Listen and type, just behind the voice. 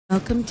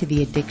Welcome to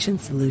the Addiction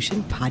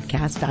Solution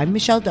Podcast. I'm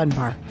Michelle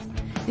Dunbar.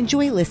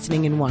 Enjoy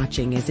listening and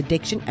watching as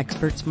addiction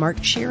experts Mark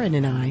Sheeran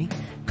and I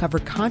cover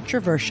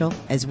controversial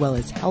as well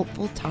as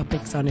helpful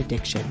topics on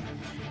addiction,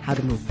 how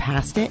to move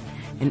past it,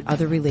 and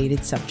other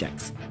related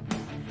subjects.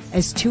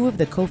 As two of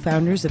the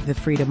co-founders of the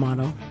Freedom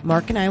Model,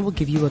 Mark and I will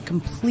give you a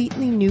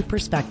completely new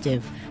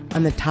perspective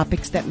on the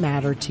topics that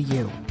matter to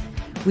you.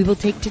 We will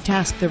take to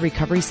task the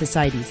Recovery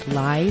Society's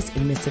lies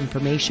and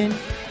misinformation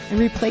and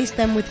replace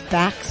them with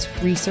facts,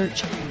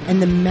 research,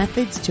 and the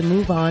methods to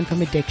move on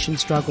from addiction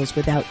struggles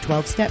without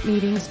 12-step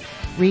meetings,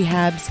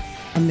 rehabs,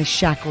 and the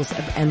shackles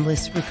of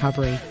endless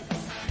recovery.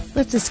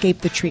 Let's escape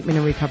the treatment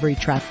and recovery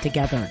trap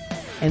together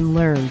and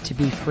learn to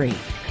be free.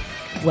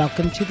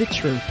 Welcome to the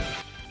truth.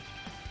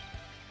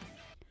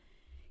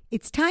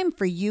 It's time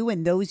for you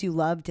and those you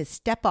love to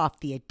step off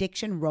the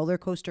addiction roller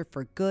coaster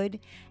for good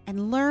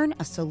and learn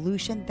a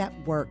solution that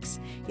works.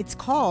 It's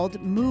called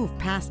Move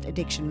Past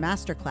Addiction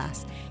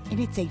Masterclass, and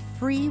it's a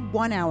free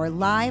 1-hour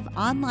live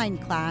online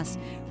class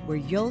where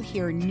you'll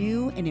hear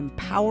new and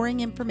empowering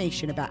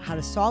information about how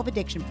to solve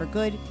addiction for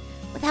good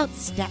without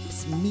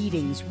steps,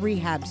 meetings,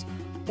 rehabs,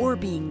 or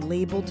being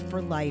labeled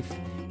for life.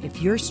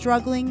 If you're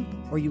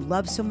struggling or you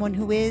love someone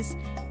who is,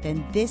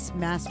 then this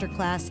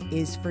masterclass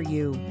is for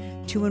you.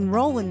 To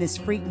enroll in this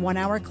free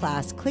 1-hour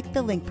class, click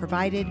the link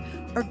provided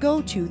or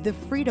go to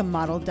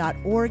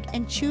thefreedommodel.org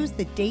and choose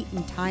the date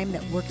and time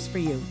that works for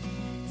you.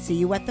 See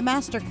you at the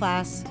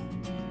masterclass.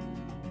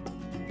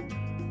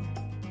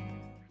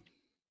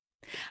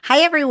 Hi,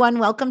 everyone.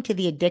 Welcome to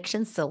the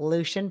Addiction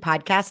Solution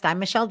Podcast. I'm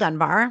Michelle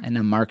Dunbar. And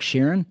I'm Mark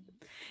Sheeran.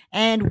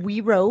 And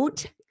we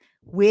wrote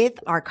with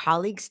our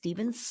colleague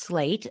Stephen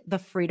Slate, the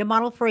Freedom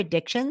Model for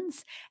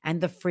Addictions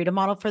and the Freedom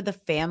Model for the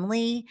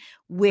Family,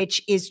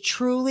 which is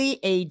truly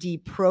a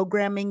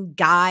deprogramming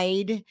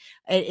guide.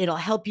 It'll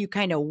help you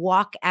kind of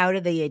walk out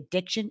of the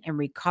addiction and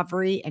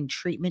recovery and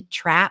treatment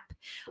trap.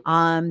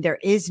 There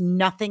is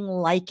nothing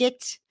like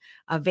it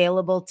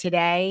available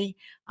today.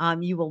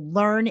 You will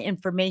learn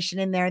information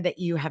in there that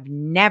you have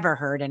never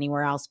heard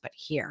anywhere else but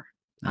here.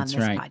 That's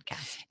on this right.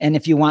 podcast. And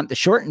if you want the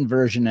shortened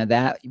version of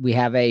that, we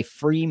have a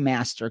free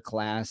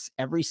masterclass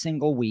every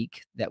single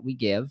week that we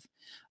give.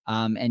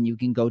 And you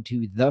can go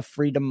to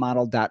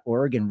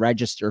thefreedommodel.org and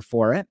register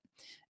for it.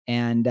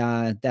 And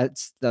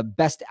that's the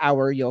best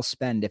hour you'll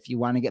spend if you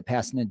want to get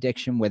past an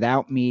addiction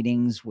without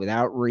meetings,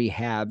 without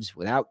rehabs,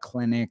 without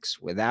clinics,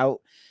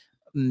 without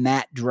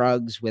mat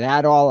drugs,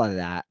 without all of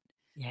that.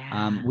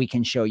 Yeah. We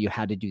can show you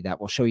how to do that.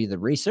 We'll show you the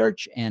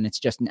research, and it's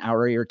just an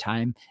hour of your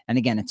time. And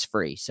again, it's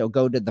free. So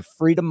go to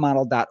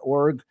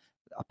thefreedommodel.org.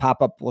 A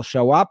pop-up will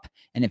show up.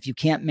 And if you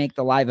can't make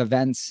the live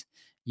events,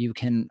 you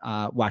can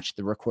watch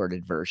the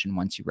recorded version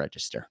once you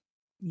register.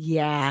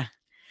 Yeah.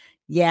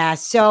 Yeah.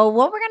 So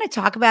what we're going to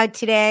talk about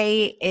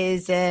today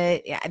is,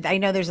 I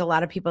know there's a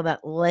lot of people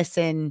that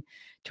listen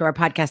to our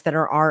podcast that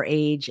are our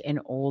age and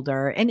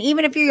older. And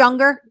even if you're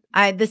younger,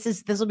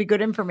 this will be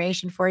good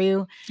information for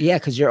you. Yeah.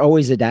 Cause you're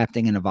always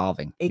adapting and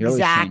evolving.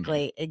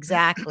 Exactly.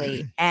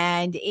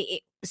 And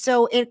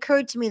so it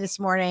occurred to me this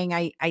morning,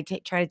 I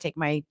try to take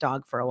my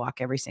dog for a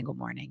walk every single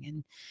morning.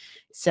 And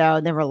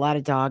so there were a lot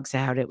of dogs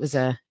out.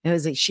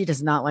 She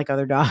does not like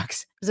other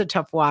dogs. It was a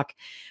tough walk,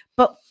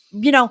 but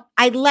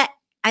I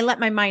let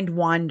my mind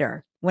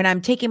wander when I'm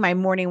taking my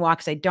morning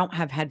walks. I don't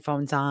have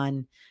headphones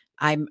on.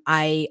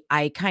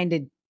 I kind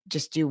of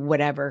just do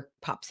whatever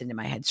pops into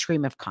my head,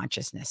 stream of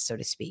consciousness, so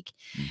to speak.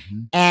 Mm-hmm.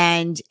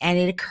 And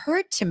it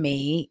occurred to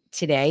me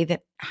today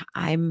that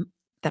I'm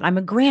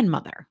a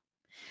grandmother.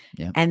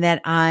 Yep. And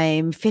that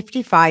I'm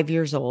 55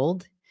 years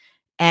old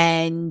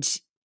and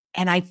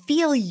I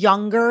feel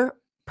younger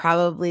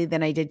probably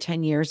than I did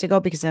 10 years ago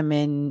because I'm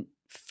in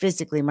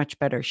physically much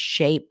better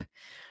shape.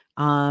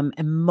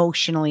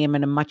 Emotionally, I'm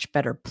in a much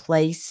better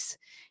place.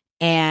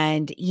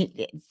 And,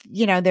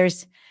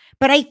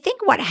 but I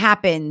think what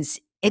happens,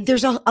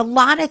 there's a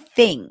lot of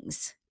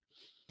things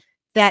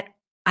that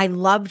I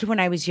loved when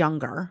I was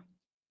younger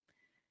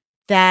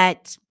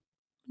that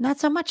not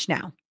so much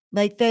now.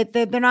 Like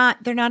they're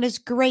not as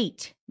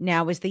great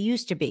now as they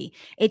used to be.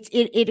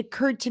 It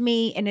occurred to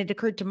me, and it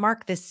occurred to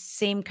Mark, this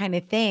same kind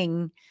of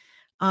thing,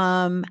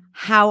 how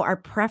our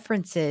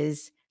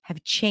preferences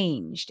have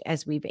changed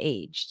as we've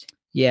aged.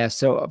 Yeah.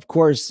 So of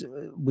course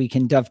we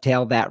can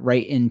dovetail that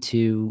right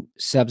into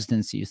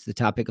substance use, the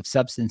topic of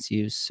substance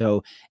use.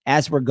 So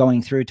as we're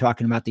going through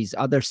talking about these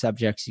other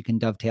subjects, you can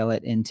dovetail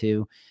it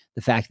into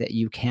the fact that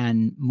you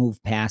can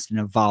move past and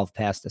evolve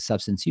past a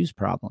substance use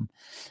problem.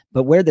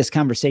 But where this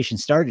conversation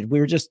started, we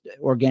were just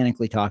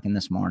organically talking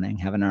this morning,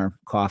 having our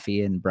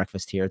coffee and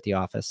breakfast here at the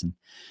office.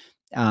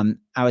 And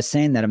I was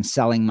saying that I'm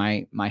selling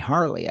my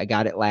Harley. I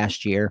got it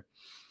last year,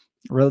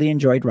 really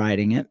enjoyed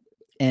riding it.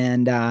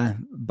 And,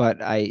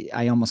 but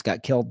I almost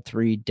got killed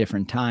 3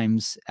 different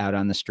times out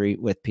on the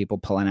street with people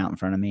pulling out in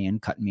front of me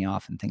and cutting me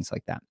off and things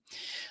like that.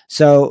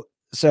 So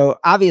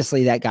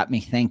obviously that got me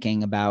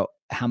thinking about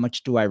how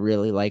much do I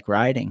really like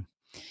riding?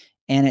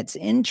 And it's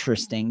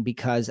interesting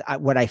because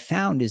what I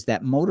found is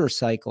that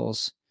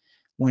motorcycles,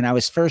 when I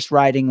was first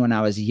riding, when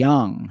I was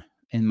young,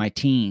 in my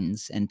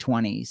teens and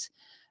 20s,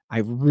 I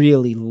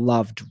really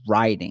loved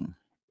riding.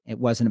 It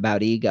wasn't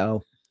about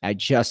ego. I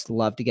just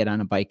loved to get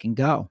on a bike and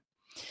go.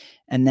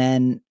 And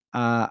then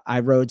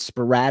I rode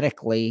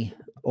sporadically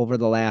over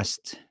the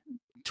last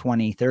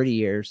 20, 30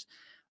 years.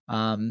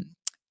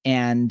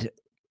 And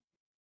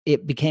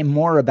it became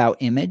more about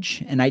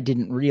image. And I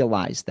didn't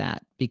realize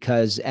that,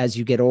 because as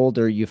you get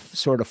older, you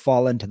sort of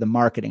fall into the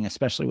marketing,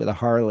 especially with a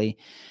Harley,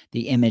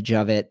 the image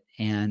of it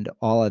and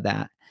all of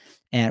that,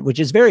 and which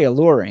is very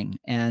alluring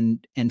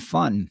and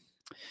fun.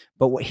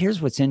 But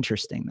here's what's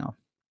interesting though.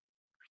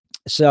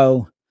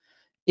 So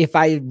if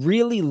I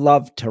really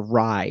loved to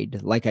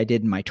ride like I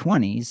did in my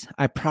 20s,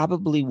 I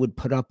probably would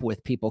put up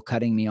with people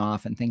cutting me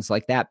off and things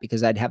like that,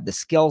 because I'd have the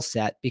skill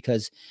set.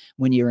 Because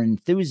when you're an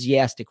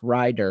enthusiastic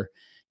rider,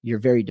 you're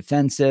very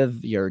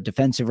defensive, you're a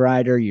defensive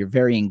rider, you're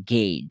very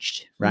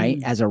engaged, right?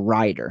 As a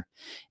rider.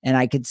 And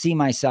I could see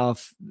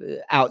myself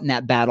out in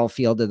that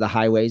battlefield of the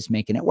highways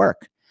making it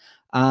work.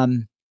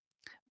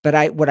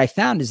 But what I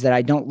found is that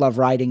I don't love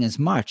riding as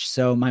much.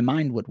 So my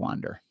mind would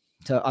wander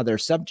to other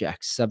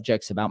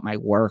subjects about my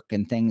work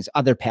and things,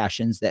 other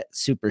passions that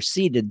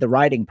superseded the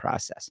writing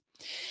process.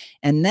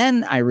 And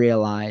then I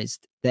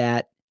realized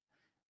that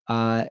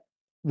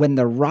when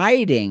the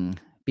writing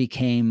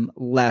became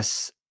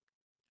less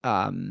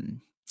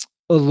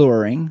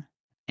alluring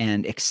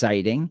and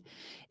exciting,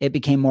 it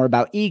became more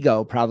about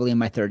ego, probably in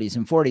my 30s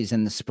and 40s.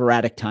 And the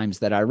sporadic times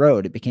that I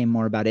rode, it became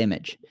more about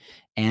image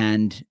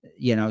and,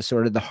 you know,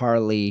 sort of the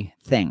Harley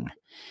thing.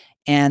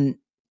 And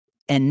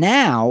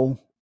now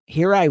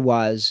here I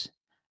was,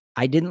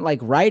 I didn't like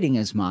writing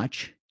as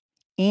much,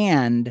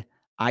 and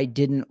I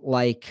didn't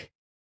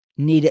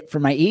need it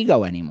for my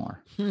ego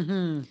anymore.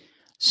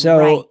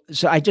 So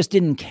I just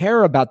didn't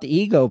care about the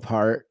ego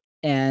part.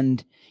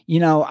 And, you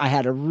know, I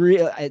had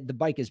the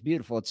bike is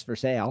beautiful. It's for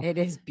sale. It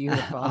is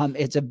beautiful.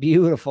 It's a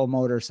beautiful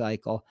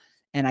motorcycle,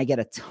 and I get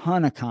a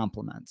ton of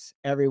compliments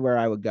everywhere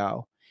I would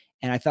go.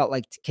 And I felt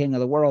like the king of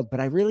the world,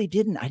 but I really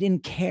didn't. I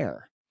didn't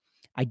care.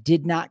 I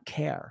did not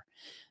care.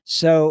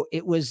 So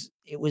it was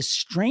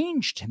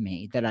strange to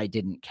me that I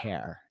didn't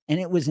care. And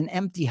it was an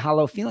empty,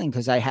 hollow feeling,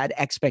 because I had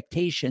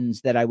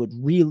expectations that I would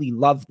really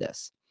love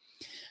this.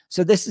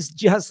 So this is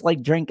just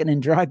like drinking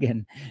and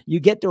drugging. You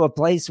get to a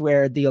place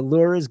where the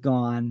allure is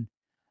gone.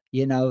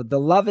 You know, the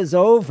love is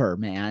over,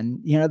 man.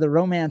 You know, the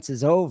romance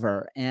is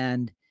over.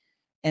 And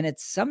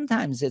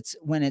sometimes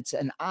when it's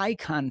an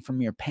icon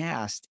from your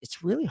past,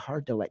 it's really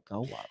hard to let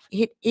go of.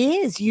 It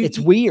is. It's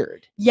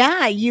weird.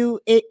 Yeah.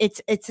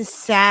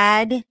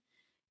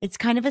 It's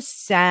kind of a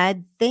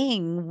sad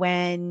thing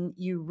when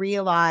you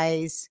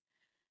realize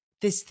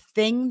this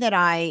thing that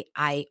I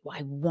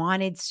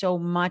wanted so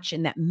much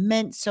and that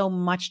meant so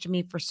much to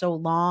me for so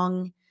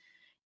long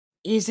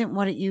isn't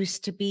what it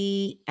used to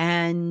be.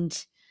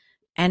 And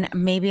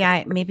maybe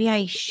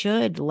I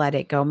should let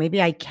it go.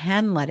 Maybe I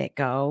can let it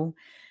go.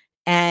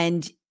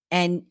 And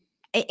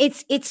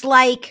it's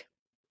like,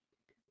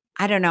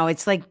 I don't know,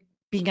 it's like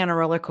being on a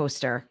roller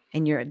coaster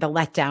and you're the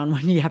letdown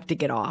when you have to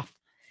get off.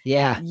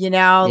 Yeah. You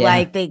know,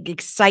 like the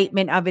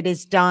excitement of it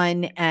is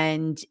done,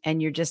 and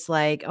you're just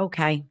like,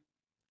 okay.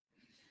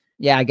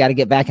 Yeah, I got to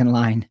get back in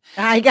line.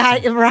 I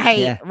got right,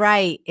 yeah.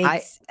 Right.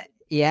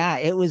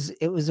 It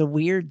was a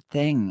weird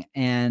thing,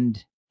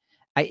 and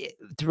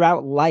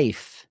throughout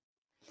life.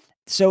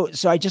 So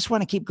I just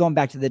want to keep going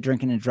back to the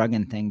drinking and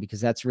drugging thing, because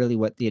that's really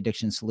what the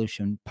Addiction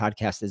Solution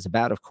podcast is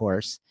about. Of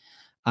course,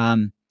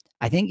 I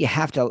think you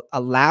have to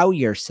allow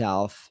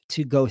yourself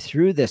to go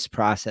through this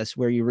process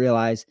where you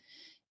realize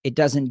it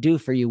doesn't do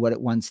for you what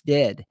it once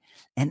did.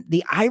 And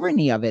the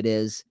irony of it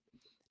is,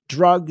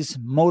 drugs,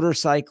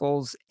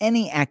 motorcycles,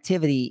 any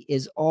activity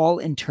is all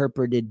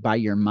interpreted by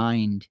your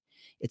mind.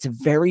 It's a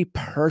very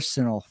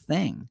personal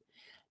thing.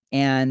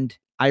 And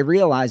I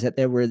realized that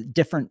there were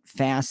different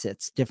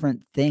facets,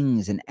 different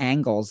things and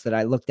angles that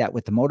I looked at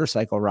with the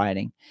motorcycle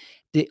riding.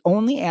 The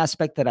only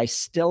aspect that I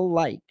still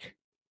like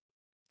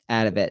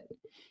out of it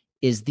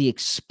is the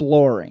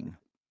exploring,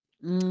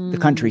 the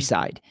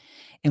countryside.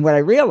 And what I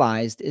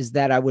realized is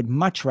that I would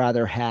much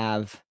rather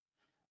have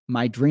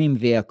my dream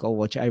vehicle,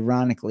 which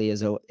ironically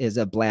is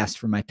a blast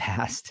from my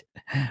past,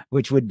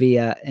 which would be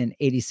an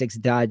 86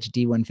 Dodge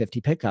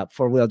D150 pickup,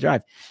 4-wheel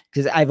drive,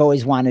 because I've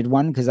always wanted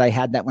one, because I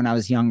had that when I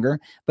was younger.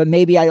 But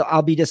maybe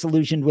I'll be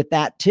disillusioned with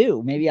that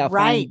too. Maybe I'll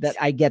find that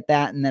I get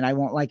that and then I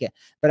won't like it.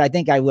 But I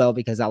think I will,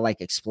 because I like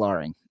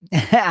exploring.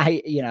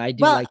 I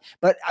do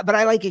but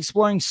I like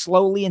exploring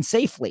slowly and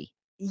safely.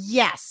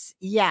 Yes.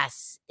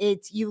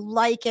 You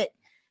like it.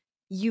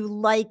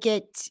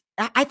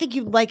 I think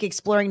you like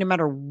exploring no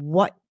matter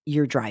what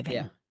you're driving.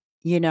 Yeah.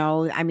 You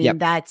know, I mean,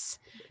 that's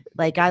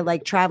like, I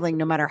like traveling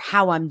no matter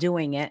how I'm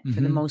doing it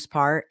for the most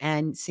part,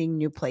 and seeing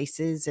new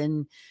places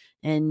and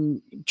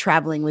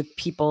traveling with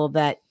people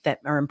that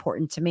are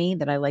important to me,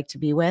 that I like to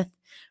be with.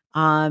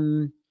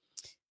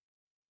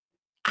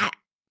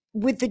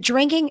 With the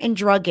drinking and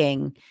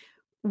drugging,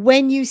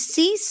 when you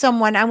see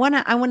someone, I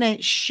want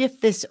to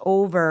shift this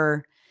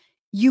over.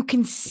 You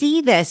can see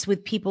this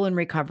with people in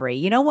recovery.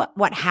 You know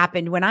what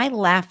happened when I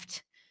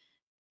left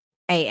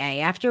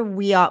AA, after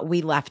we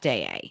left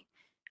AA,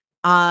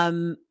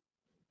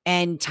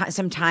 and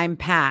some time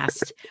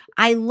passed,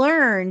 I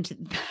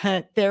learned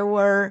that there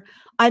were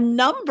a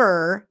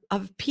number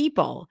of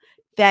people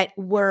that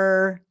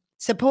were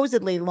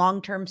supposedly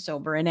long-term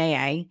sober in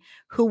AA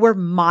who were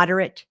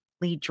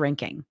moderately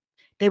drinking.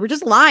 They were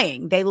just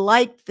lying. They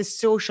liked the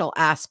social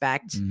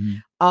aspect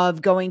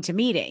of going to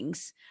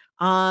meetings.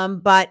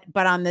 But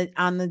on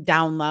the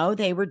down low,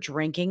 they were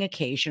drinking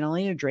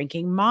occasionally or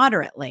drinking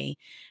moderately,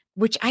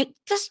 which I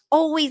just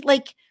always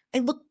like. I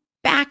look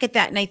back at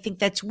that and I think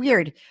that's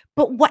weird.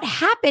 But what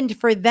happened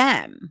for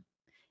them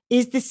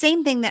is the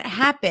same thing that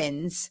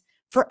happens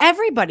for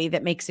everybody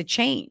that makes a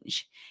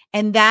change.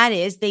 And that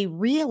is they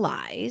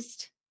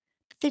realized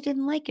that they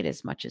didn't like it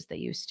as much as they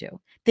used to.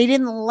 They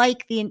didn't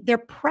like their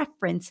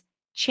preference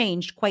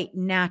changed quite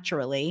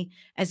naturally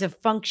as a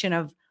function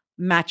of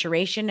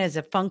maturation, as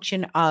a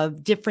function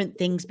of different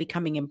things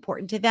becoming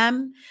important to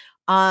them.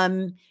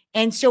 And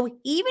so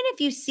even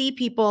if you see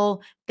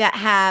people that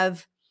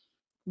have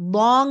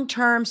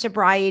long-term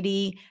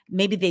sobriety,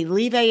 maybe they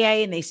leave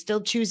AA and they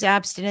still choose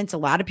abstinence. A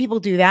lot of people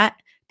do that.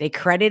 They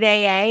credit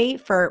AA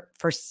for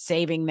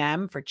saving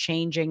them, for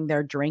changing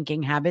their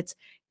drinking habits.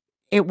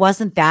 It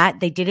wasn't that.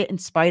 They did it in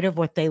spite of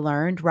what they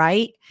learned,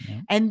 right?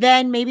 Yeah. And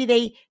then maybe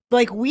they,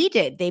 like we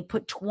did, they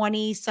put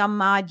 20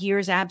 some odd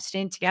years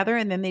abstinent together,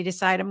 and then they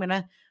decide I'm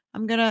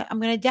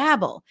gonna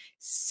dabble.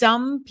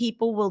 Some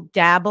people will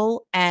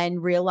dabble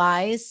and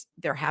realize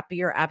they're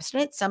happier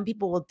abstinent. Some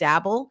people will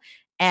dabble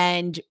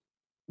and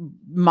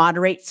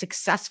moderate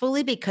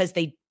successfully because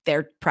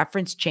their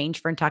preference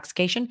changed for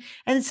intoxication.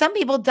 And some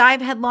people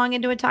dive headlong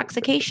into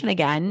intoxication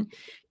again,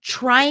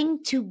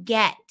 trying to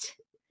get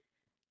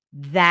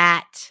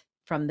that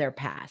from their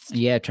past.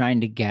 Yeah,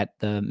 trying to get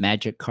the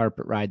magic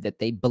carpet ride that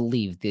they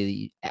believe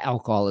the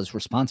alcohol is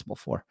responsible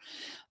for.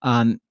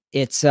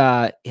 It's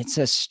a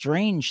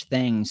strange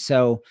thing.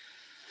 So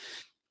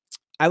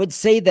I would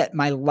say that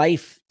my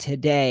life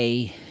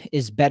today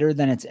is better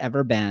than it's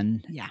ever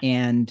been. Yeah.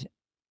 And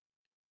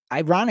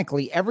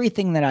ironically,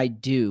 everything that I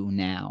do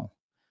now,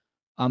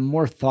 I'm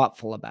more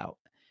thoughtful about.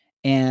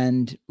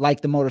 And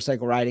like the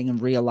motorcycle riding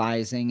and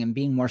realizing and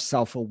being more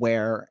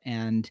self-aware.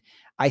 And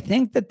I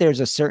think that there's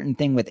a certain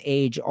thing with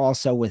age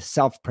also with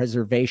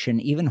self-preservation,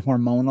 even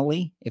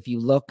hormonally. If you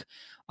look,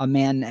 a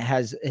man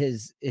has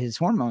his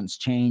hormones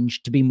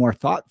change to be more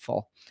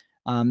thoughtful.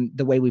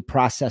 The way we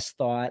process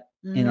thought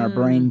in our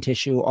brain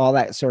tissue, all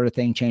that sort of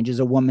thing changes.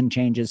 A woman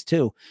changes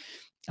too.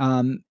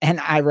 And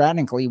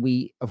ironically,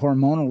 we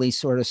hormonally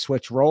sort of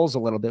switch roles a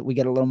little bit. We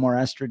get a little more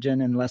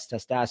estrogen and less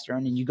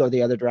testosterone, and you go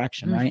the other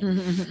direction, right?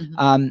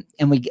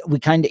 And we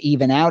kind of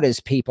even out as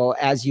people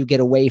as you get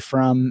away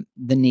from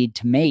the need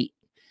to mate.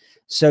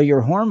 So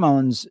your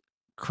hormones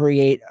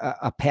create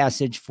a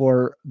passage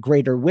for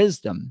greater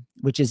wisdom,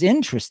 which is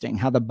interesting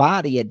how the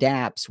body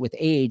adapts with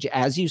age.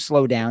 As you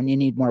slow down, you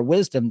need more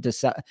wisdom to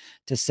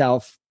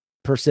self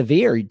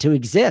persevere, to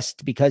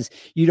exist, because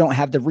you don't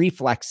have the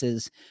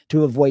reflexes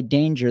to avoid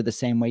danger the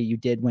same way you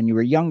did when you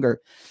were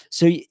younger.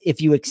 So if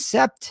you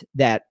accept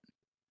that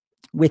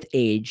with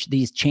age,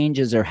 these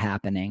changes are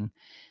happening,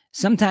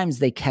 sometimes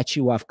they catch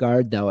you off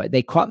guard, though.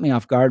 They caught me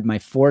off guard in my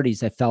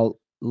 40s. I felt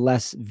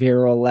less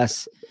virile,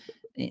 less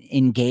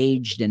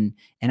engaged, and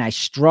I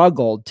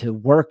struggled to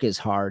work as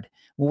hard.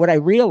 Well, what I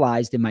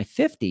realized in my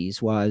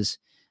 50s was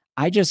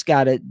I just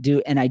got to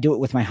do, and I do it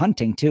with my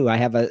hunting too. I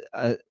have a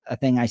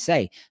thing I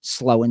say,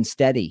 slow and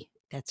steady.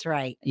 That's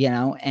right. You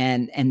know,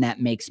 and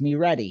that makes me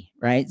ready.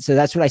 Right. So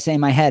that's what I say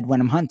in my head when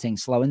I'm hunting.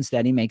 Slow and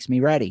steady makes me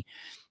ready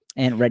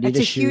and ready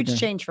to shoot. That's a huge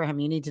change for him.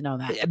 You need to know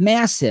that.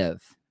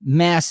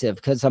 Massive,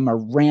 because I'm a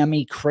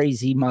rammy,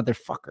 crazy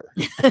motherfucker.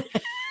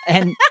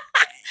 and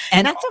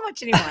not so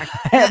much anymore.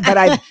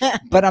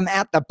 but I'm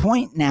at the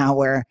point now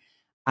where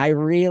I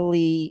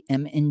really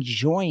am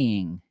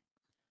enjoying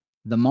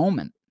the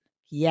moment.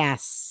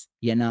 Yes.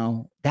 You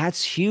know,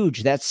 that's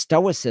huge. That's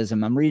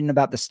stoicism. I'm reading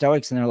about the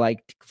Stoics, and they're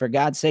like, for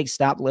God's sake,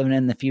 stop living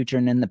in the future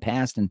and in the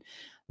past and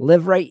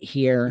live right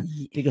here,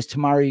 because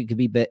tomorrow you could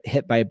be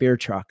hit by a beer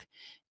truck.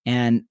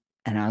 And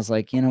I was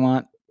like, you know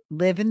what?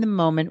 Live in the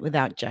moment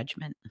without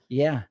judgment.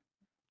 Yeah.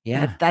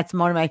 Yeah. That's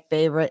one of my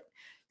favorite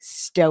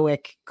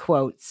Stoic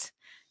quotes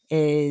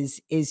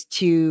is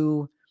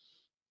to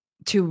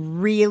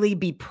really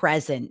be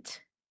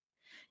present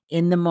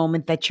in the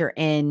moment that you're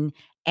in,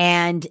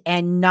 and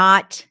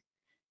not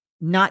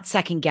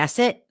second guess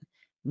it,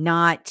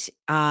 not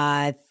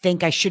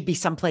think I should be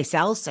someplace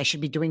else. I should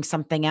be doing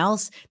something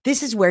else.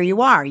 This is where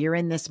you are. You're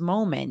in this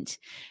moment.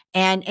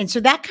 And so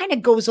that kind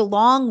of goes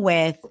along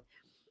with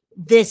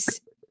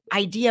this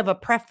idea of a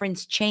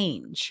preference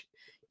change.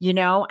 You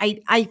know,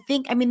 I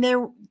think, I mean,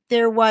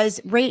 there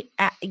was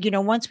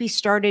once we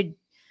started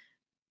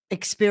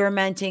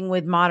experimenting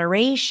with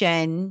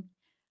moderation,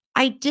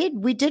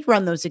 we did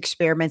run those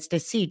experiments to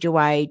see, do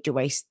I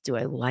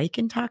like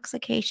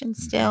intoxication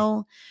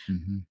still?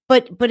 Mm-hmm.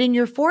 But in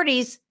your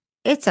 40s,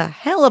 it's a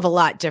hell of a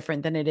lot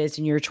different than it is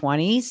in your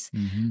 20s.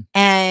 Mm-hmm.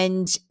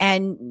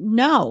 And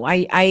no,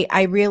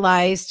 I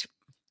realized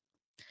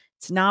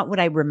it's not what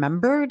I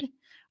remembered.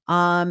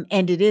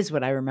 And it is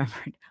what I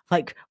remembered.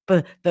 Like,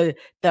 but the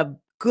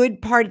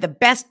good part, the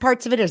best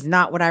parts of it is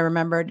not what I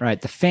remembered.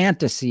 Right. The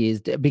fantasy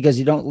is because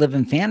you don't live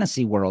in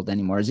fantasy world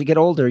anymore. As you get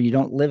older, you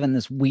don't live in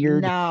this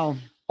weird,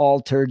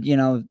 altered,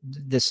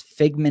 this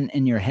figment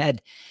in your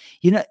head.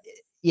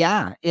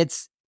 Yeah,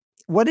 it's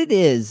what it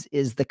is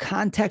the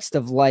context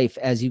of life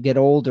as you get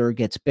older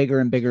gets bigger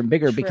and bigger and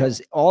bigger. True.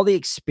 Because all the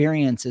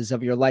experiences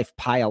of your life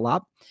pile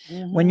up.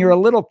 When you're a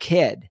little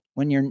kid,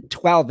 when you're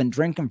 12 and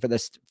drinking for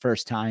the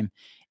first time,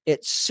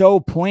 it's so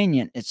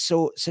poignant. It's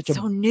so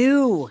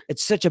new.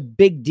 It's such a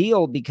big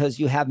deal because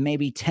you have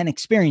maybe 10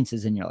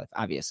 experiences in your life.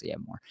 Obviously you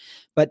have more,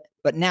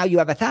 but now you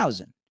have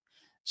 1,000.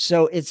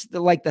 So it's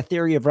like the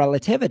theory of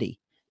relativity.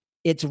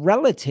 It's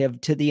relative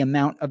to the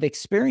amount of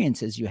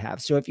experiences you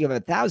have. So if you have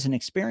 1,000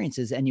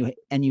 experiences and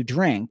you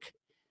drink,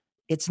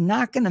 it's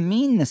not going to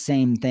mean the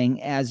same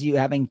thing as you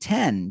having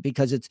 10,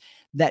 because it's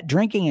that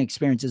drinking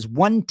experience is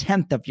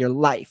 1/10 of your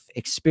life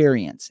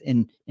experience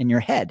in your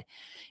head.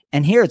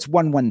 And here it's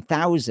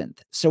 1/1000th.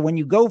 So when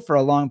you go for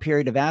a long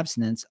period of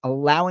abstinence,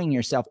 allowing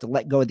yourself to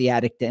let go of the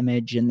addict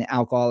image and the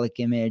alcoholic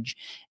image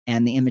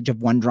and the image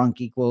of one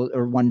drink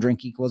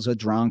equals a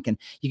drunk. And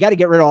you got to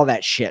get rid of all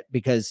that shit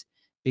because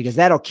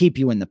that'll keep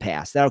you in the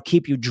past. That'll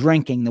keep you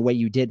drinking the way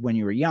you did when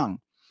you were young.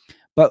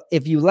 But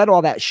if you let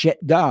all that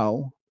shit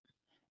go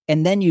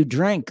and then you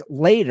drink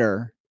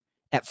later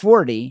at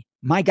 40,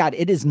 my God,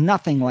 it is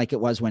nothing like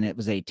it was when it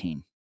was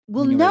 18.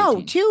 Well, no,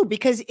 18. Too,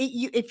 because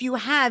if you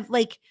have,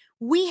 like,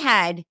 we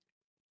had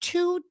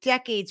 2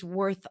 decades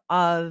worth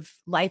of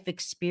life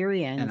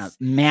experience and a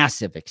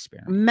massive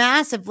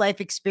life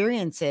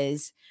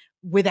experiences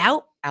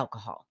without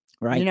alcohol,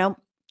 right?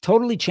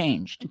 Totally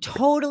changed,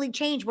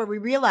 where we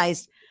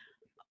realized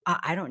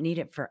I don't need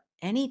it for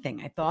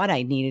anything I thought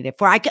I needed it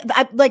for. I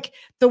like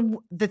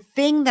the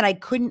thing that I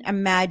couldn't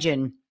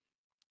imagine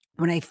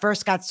when I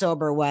first got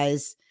sober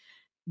was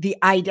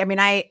I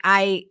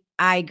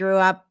grew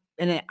up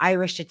in an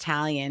Irish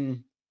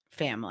Italian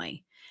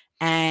family,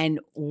 and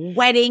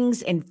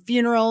weddings and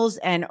funerals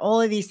and all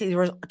of these things. There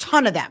was a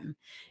ton of them,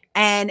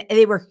 and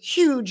they were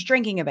huge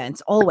drinking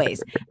events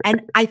always.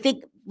 And I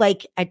think,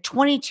 like, at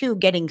 22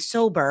 getting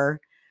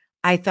sober,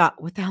 I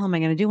thought, what the hell am I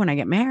going to do when I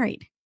get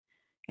married?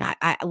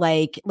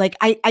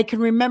 I can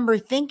remember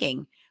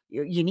thinking,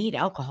 you need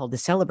alcohol to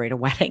celebrate a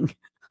wedding.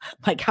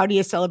 Like, how do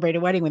you celebrate a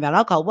wedding without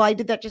alcohol? Well, I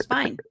did that just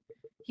fine.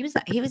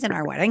 He was in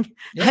our wedding.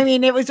 Yeah. I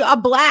mean, it was a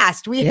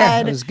blast. We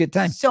had it was a good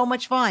time. So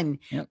much fun.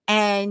 Yep.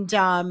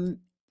 And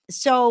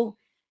so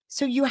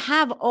you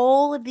have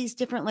all of these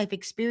different life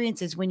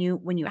experiences when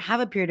you have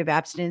a period of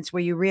abstinence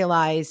where you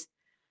realize,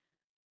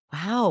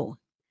 wow,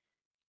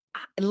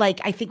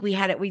 like, I think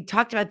we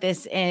talked about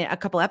this a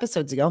couple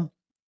episodes ago.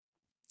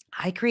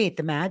 I create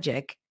the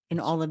magic in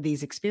all of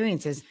these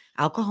experiences.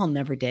 Alcohol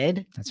never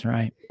did. That's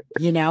right.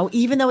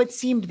 Even though it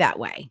seemed that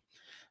way.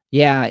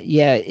 Yeah.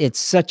 It's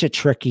such a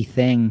tricky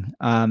thing.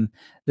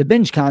 The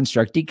binge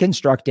construct,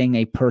 deconstructing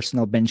a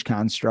personal binge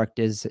construct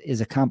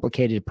is a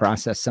complicated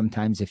process.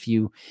 Sometimes if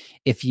you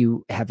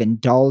have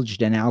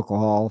indulged in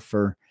alcohol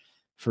for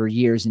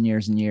years and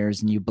years and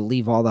years, and you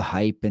believe all the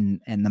hype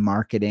and the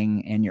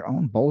marketing and your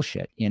own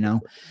bullshit, yeah.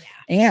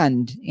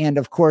 And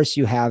of course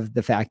you have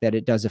the fact that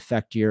it does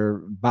affect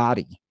your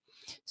body.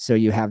 So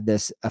you have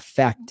this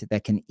effect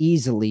that can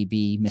easily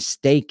be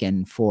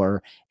mistaken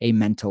for a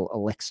mental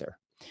elixir,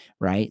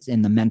 right?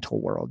 In the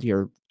mental world,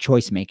 your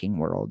choice-making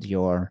world,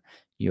 your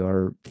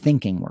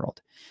thinking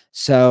world.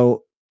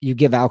 So you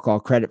give alcohol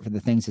credit for the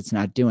things it's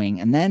not doing.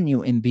 And then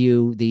you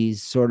imbue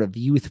these sort of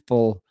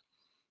youthful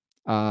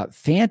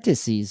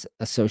fantasies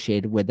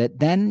associated with it.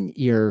 Then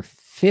you're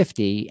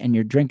 50 and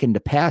you're drinking to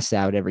pass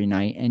out every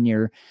night.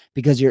 And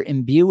because you're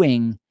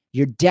imbuing,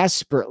 you're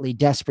desperate.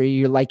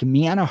 You're like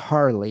me on a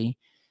Harley,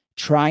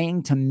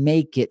 trying to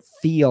make it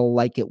feel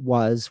like it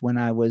was when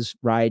I was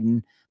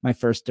riding my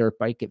first dirt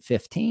bike at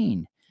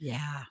 15.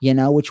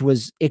 Yeah. Which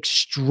was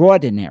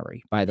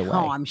extraordinary, by the way.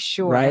 Oh, I'm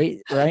sure.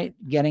 Right.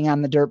 Getting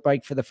on the dirt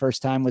bike for the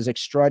first time was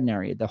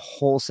extraordinary. The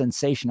whole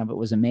sensation of it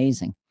was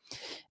amazing.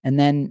 And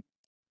then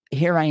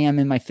here I am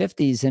in my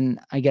 50s and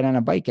I get on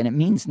a bike and it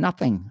means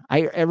nothing.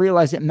 I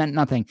realized it meant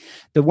nothing.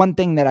 The one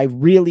thing that I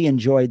really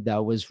enjoyed,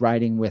 though, was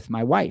riding with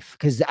my wife,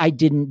 because I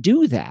didn't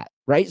do that.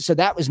 Right. So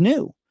that was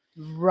new.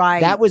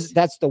 Right.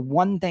 That's the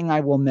one thing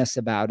I will miss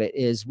about it,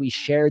 is we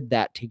shared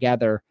that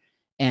together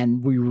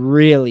and we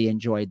really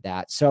enjoyed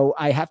that. So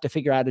I have to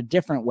figure out a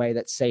different way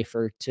that's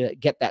safer to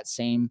get that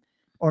same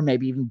or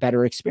maybe even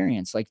better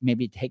experience, like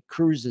maybe take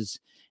cruises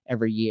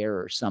every year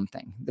or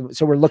something.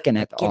 So we're looking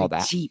at all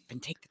that. Jeep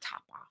and take the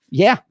top off.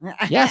 Yeah.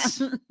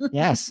 Yes.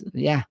 Yes.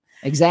 Yeah,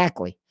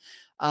 exactly.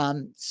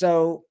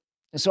 So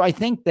I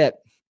think that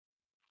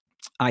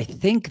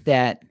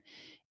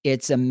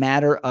it's a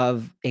matter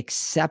of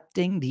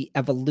accepting the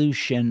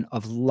evolution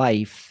of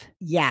life.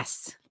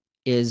 Yes.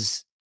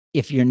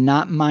 If you're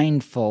not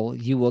mindful,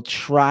 you will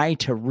try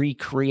to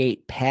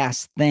recreate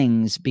past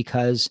things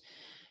because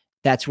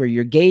that's where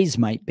your gaze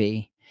might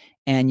be.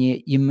 And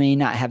you may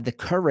not have the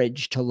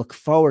courage to look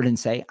forward and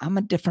say, I'm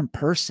a different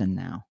person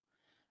now.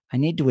 I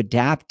need to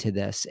adapt to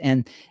this.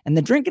 And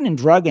the drinking and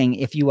drugging,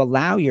 if you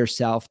allow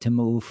yourself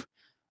to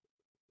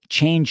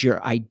change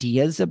your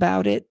ideas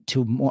about it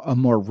to a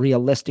more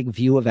realistic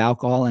view of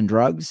alcohol and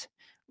drugs,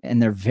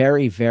 and they're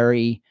very,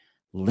 very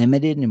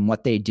limited in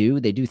what they do.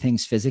 They do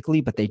things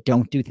physically, but they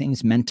don't do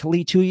things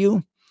mentally to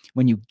you.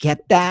 When you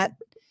get that,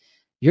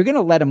 you're going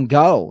to let them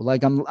go.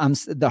 Like I'm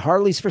the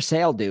Harley's for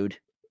sale, dude.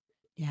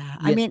 Yeah.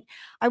 I mean,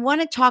 I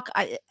want to talk,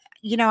 I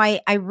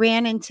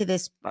ran into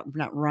this,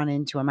 not run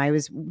into him. I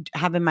was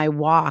having my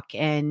walk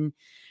and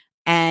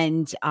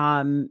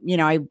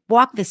I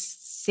walk the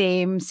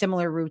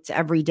similar routes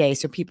every day.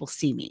 So people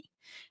see me.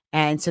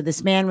 And so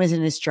this man was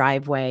in his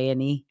driveway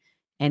and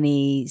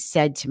he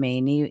said to me,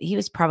 and he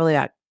was probably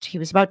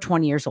about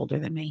 20 years older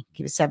than me.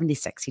 He was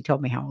 76. He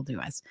told me how old he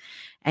was.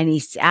 And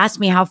he asked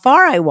me how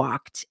far I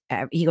walked.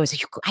 He goes,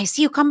 I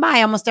see you come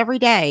by almost every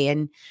day.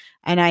 And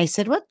I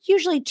said, well,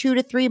 usually 2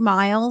 to 3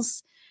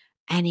 miles.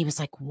 And he was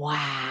like,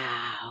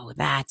 wow,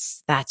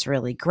 that's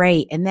really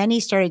great. And then he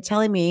started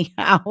telling me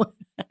how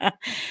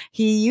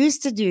he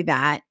used to do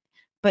that,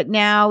 but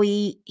now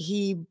he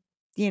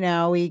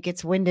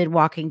gets winded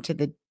walking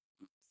to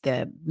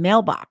the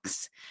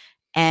mailbox.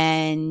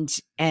 And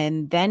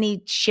then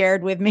he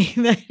shared with me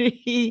that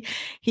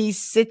he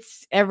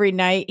sits every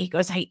night. He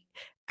goes, I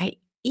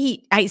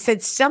eat. I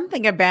said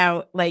something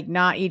about like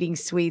not eating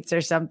sweets or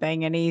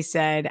something. And he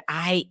said,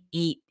 I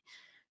eat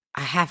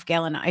a half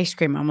gallon of ice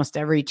cream almost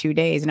every 2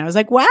 days. And I was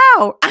like,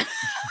 wow.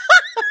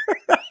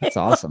 That's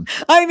awesome.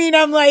 I mean,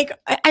 I'm like,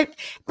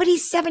 but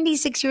he's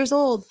 76 years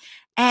old.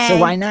 And so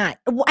why not?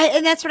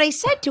 And that's what I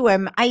said to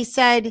him. I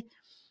said,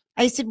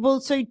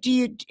 well, so do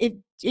you,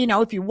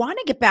 if you want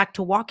to get back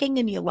to walking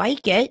and you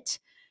like it,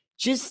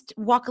 just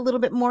walk a little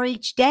bit more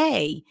each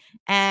day.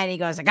 And he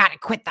goes, I got to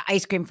quit the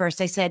ice cream first.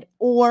 I said,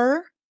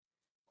 or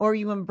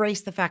you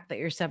embrace the fact that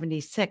you're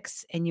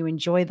 76 and you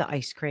enjoy the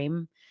ice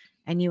cream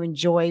and you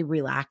enjoy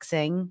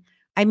relaxing.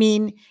 I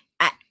mean,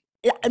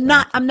 I'm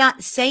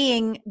not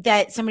saying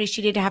that somebody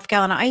should eat a half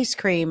gallon of ice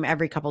cream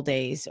every couple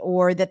days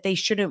or that they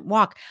shouldn't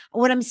walk.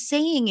 What I'm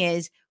saying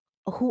is,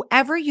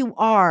 whoever you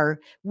are,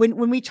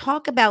 when we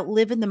talk about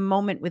live in the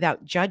moment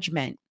without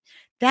judgment,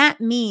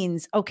 that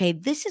means, okay,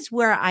 this is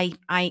where I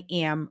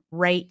am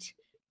right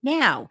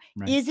now.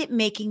 Right. Is it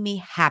making me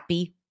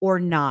happy or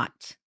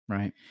not?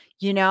 Right.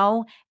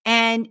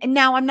 And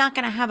now I'm not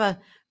going to have a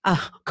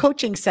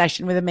coaching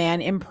session with a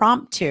man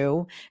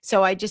impromptu.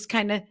 So I just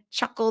kind of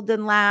chuckled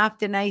and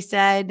laughed. And I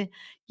said,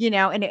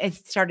 and it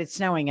started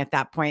snowing at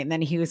that point. And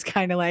then he was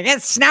kind of like,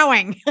 it's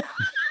snowing.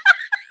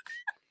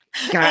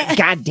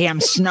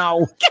 Goddamn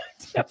snow.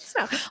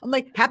 I'm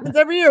like, happens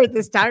every year at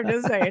this time,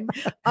 just saying.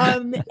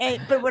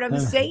 But what I'm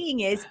saying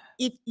is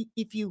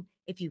if you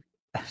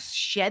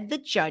shed the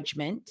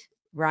judgment,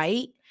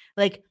 right?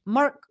 Like,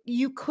 Mark,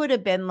 you could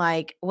have been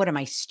like, what am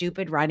I,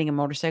 stupid, riding a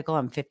motorcycle?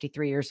 I'm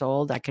 53 years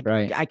old. I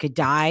could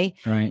die.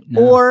 Right.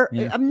 No,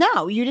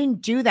 no, you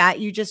didn't do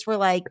that. You just were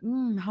like,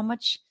 how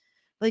much,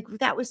 like,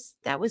 that was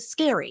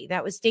scary.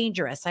 That was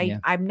dangerous.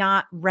 I'm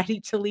not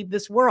ready to leave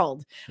this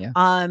world. Yeah.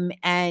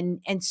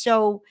 And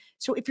so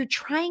if you're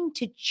trying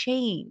to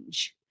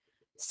change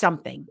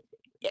something,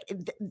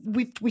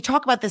 we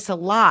talk about this a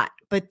lot,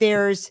 but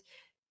there's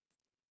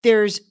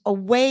a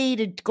way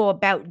to go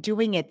about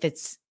doing it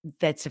that's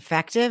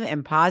effective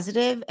and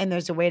positive, and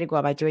there's a way to go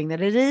about doing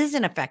that it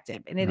isn't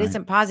effective and it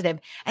isn't positive.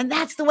 And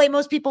that's the way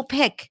most people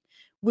pick,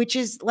 which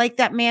is like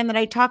that man that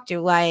I talked to,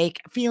 like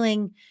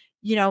feeling,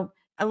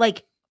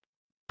 like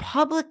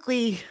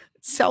publicly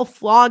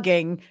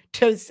self-flogging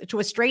to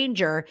a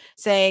stranger,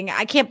 saying,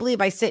 I can't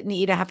believe I sit and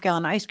eat a half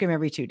gallon of ice cream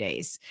every 2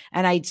 days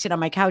and I sit on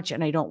my couch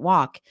and I don't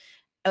walk.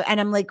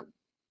 And I'm like,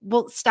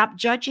 well, stop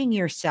judging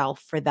yourself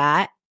for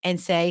that and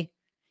say,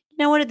 you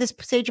know what, at this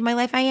stage of my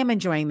life, I am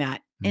enjoying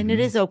that. And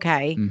it is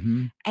okay.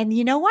 Mm-hmm. And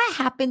you know what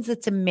happens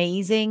that's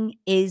amazing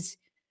is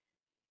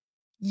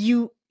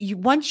you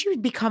once you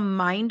become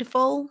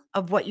mindful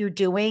of what you're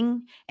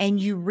doing and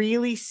you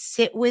really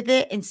sit with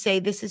it and say,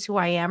 this is who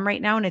I am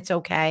right now and it's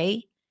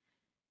okay,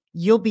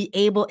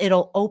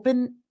 it'll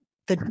open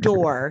the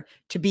door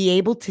to be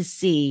able to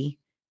see,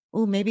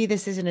 oh, maybe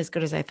this isn't as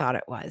good as I thought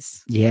it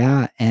was.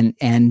 Yeah. And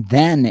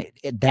then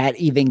that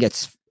even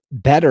gets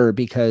better,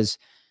 because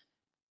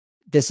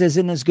this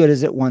isn't as good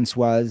as it once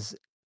was.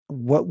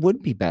 What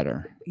would be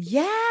better?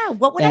 Yeah.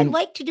 What would I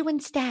like to do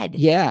instead?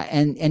 Yeah.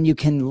 And you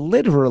can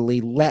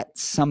literally let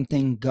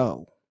something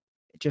go.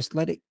 Just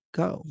let it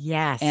go.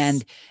 Yes.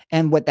 And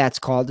what that's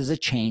called is a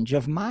change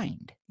of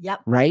mind.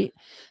 Yep. Right.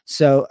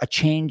 So a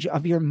change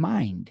of your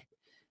mind.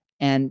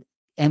 And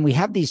we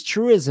have these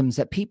truisms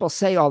that people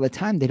say all the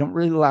time. They don't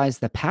realize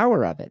the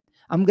power of it.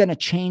 I'm going to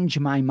change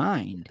my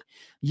mind.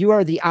 You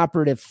are the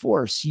operative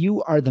force.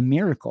 You are the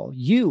miracle.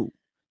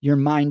 Your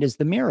mind is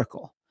the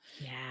miracle.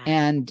 Yeah.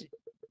 And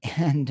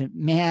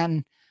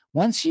man,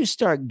 once you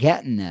start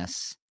getting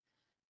this,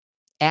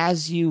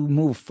 as you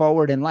move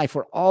forward in life,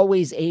 we're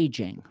always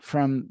aging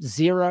from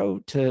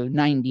 0 to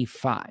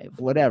 95,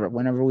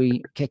 whenever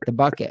we kick the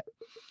bucket.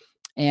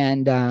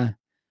 And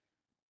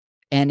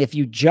if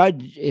you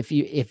judge, if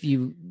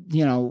you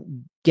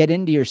get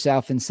into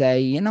yourself and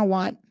say, you know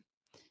what?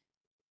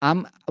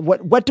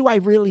 What do I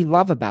really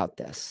love about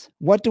this?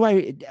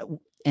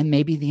 And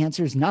maybe the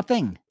answer is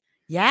nothing.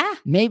 Yeah.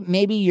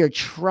 Maybe you're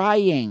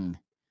trying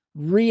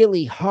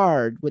really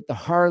hard with the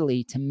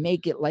Harley to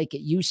make it like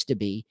it used to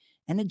be,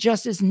 and it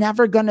just is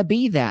never going to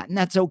be that. And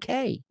that's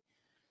okay.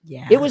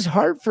 Yeah. It was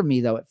hard for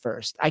me though at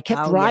first. I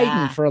kept riding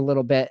yeah. for a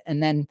little bit,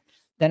 and then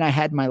I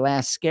had my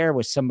last scare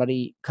with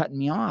somebody cutting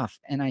me off,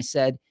 and I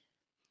said,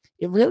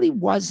 it really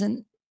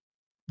wasn't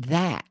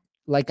that.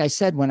 Like I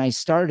said, when I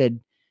started,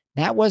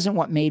 that wasn't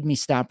what made me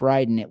stop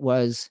riding. It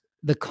was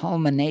the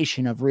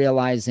culmination of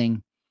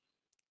realizing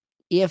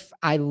if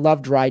I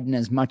loved riding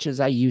as much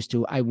as I used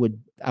to, I would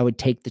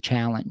take the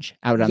challenge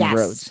out on the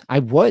roads. I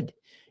would.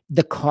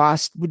 The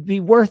cost would be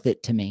worth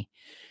it to me.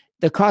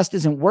 The cost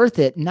isn't worth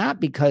it, not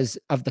because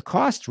of the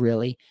cost,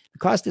 really. The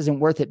cost isn't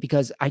worth it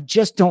because I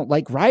just don't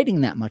like riding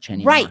that much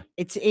anymore. Right.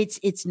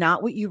 It's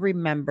not what you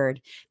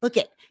remembered. Look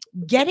at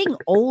getting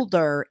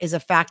older is a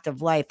fact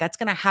of life. That's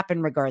going to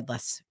happen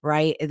regardless,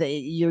 right?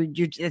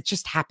 It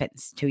just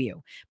happens to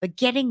you. But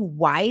getting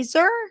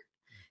wiser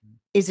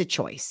is a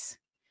choice.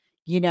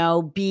 You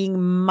know,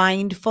 being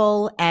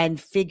mindful and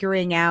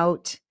figuring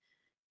out,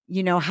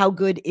 you know, how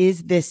good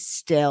is this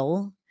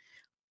still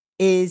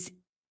it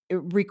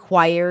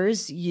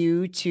requires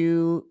you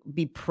to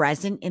be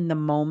present in the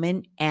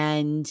moment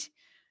and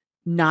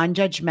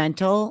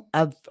non-judgmental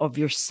of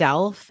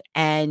yourself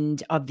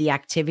and of the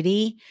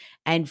activity,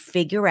 and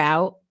figure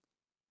out,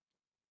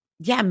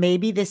 yeah,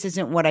 maybe this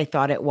isn't what I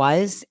thought it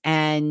was.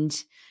 And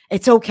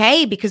it's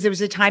okay, because there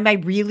was a time I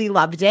really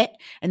loved it,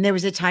 and there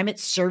was a time it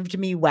served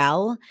me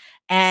well.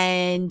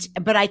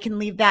 But I can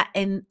leave that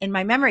in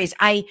my memories.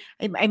 I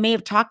may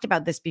have talked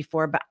about this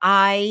before, but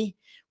I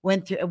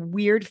went through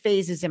weird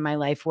phases in my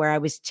life where I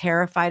was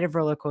terrified of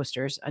roller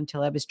coasters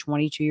until I was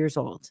 22 years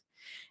old.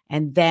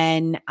 And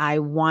then I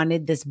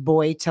wanted this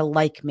boy to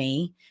like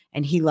me,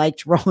 and he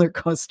liked roller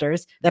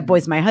coasters. That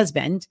boy's my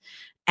husband.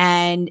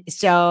 And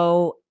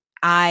so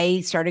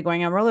I started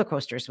going on roller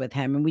coasters with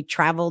him, and we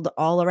traveled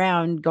all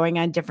around going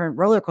on different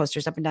roller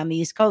coasters up and down the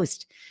East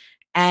Coast.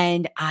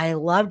 And I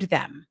loved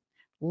them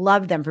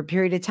for a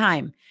period of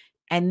time.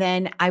 And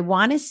then I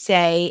want to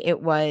say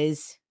it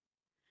was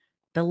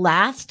the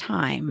last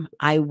time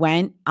I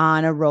went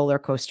on a roller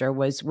coaster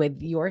was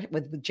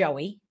with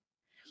Joey.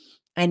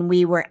 And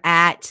we were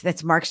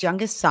that's Mark's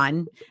youngest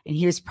son, and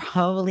he was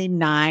probably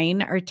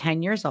 9 or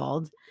 10 years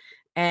old,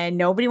 and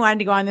nobody wanted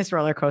to go on this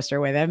roller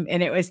coaster with him.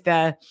 And it was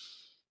the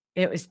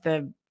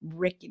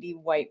rickety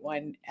white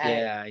one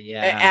at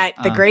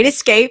the Great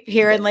Escape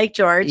here in Lake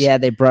George. Yeah,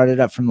 they brought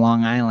it up from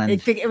Long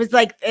Island. It was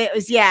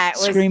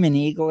Screaming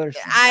Eagle or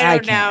something. I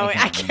don't know.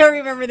 I can't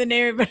remember the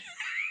name, but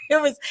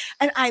it was,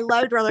 and I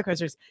loved roller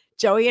coasters.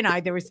 Joey and I,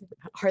 there was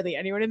hardly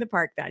anyone in the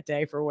park that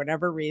day for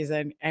whatever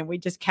reason, and we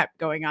just kept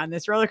going on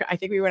this roller. I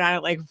think we went on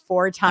it like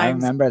 4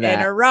 times in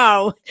a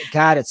row.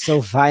 God, it's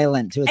so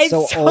violent too. It's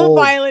so old.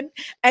 violent.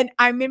 And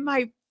I'm in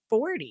my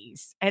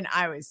 40s, and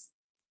I was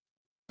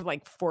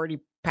like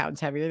 40 pounds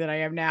heavier than I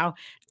am now.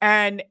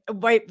 And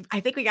I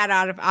think we got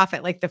off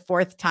at like the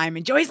 4th time,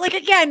 and Joey's like,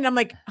 again. And I'm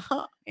like,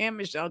 and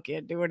Michelle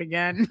can't do it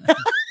again.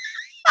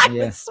 I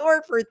was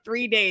sore for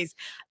 3 days.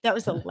 That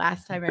was the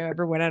last time I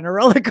ever went on a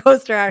roller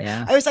coaster.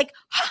 I was like,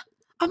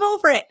 I'm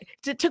over it.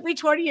 It took me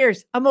 20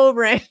 years. I'm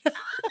over it.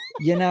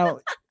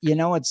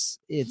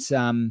 It's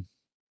the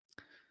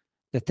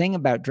thing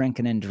about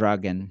drinking and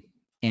drugging,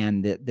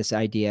 and this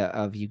idea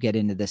of you get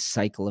into this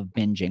cycle of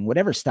binging,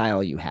 whatever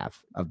style you have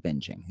of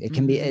binging. It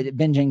can be,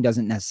 binging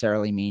doesn't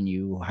necessarily mean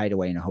you hide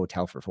away in a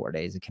hotel for 4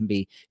 days. It can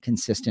be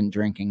consistent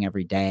drinking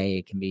every day.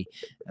 It can be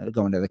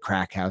going to the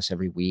crack house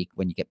every week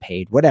when you get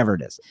paid, whatever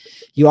it is.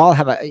 You all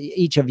have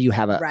each of you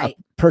have a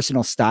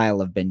personal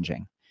style of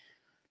binging.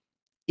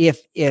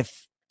 If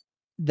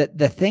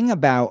the thing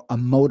about a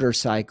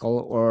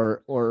motorcycle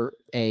or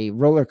a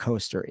roller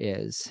coaster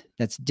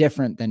that's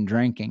different than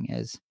drinking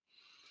is,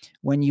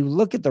 when you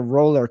look at the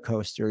roller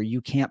coaster,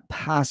 you can't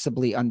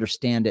possibly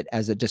understand it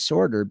as a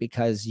disorder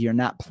because you're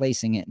not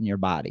placing it in your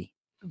body.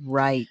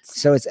 Right.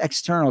 So it's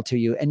external to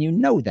you. And you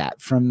know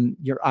that from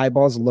your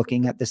eyeballs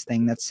looking at this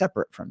thing that's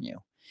separate from you.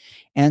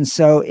 And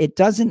so it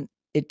doesn't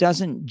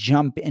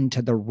jump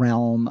into the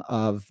realm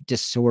of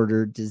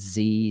disorder,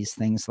 disease,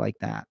 things like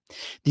that.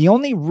 The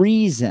only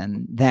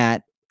reason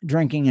that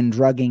drinking and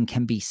drugging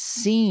can be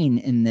seen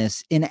in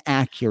this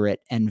inaccurate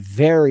and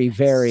very,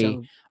 very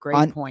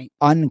great point,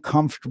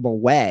 uncomfortable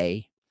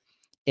way,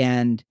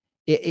 and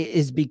it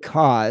is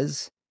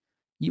because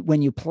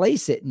when you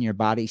place it in your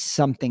body,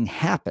 something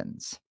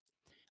happens,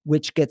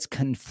 which gets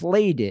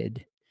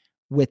conflated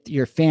with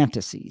your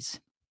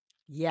fantasies.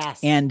 Yes.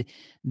 And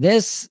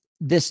this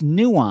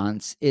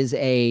nuance is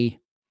it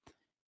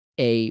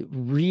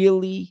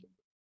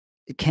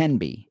can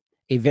be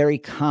a very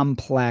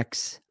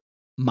complex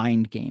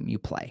mind game you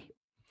play.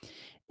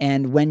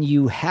 And when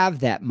you have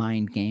that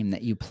mind game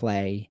that you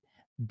play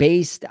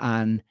based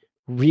on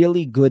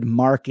really good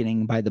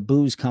marketing by the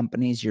booze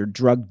companies, your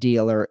drug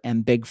dealer,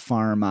 and big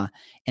pharma,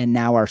 and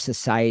now our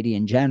society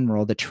in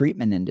general, the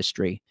treatment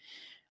industry,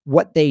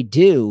 what they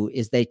do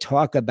is they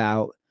talk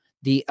about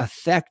the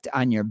effect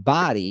on your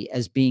body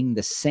as being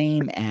the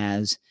same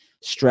as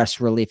stress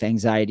relief,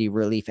 anxiety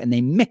relief, and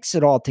they mix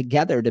it all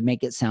together to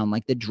make it sound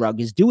like the drug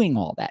is doing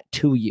all that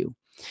to you,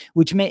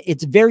 which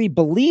it's very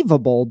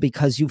believable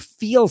because you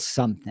feel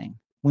something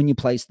when you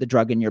place the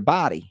drug in your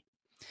body.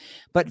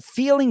 But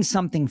feeling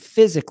something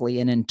physically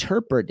and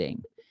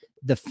interpreting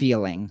the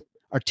feeling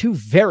are two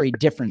very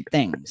different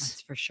things.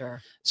 That's for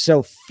sure.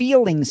 So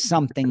feeling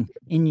something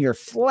in your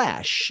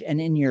flesh and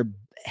in your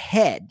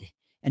head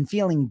and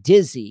feeling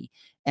dizzy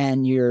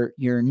and your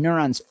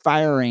neurons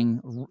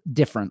firing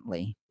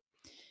differently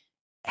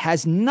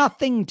has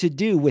nothing to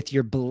do with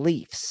your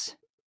beliefs.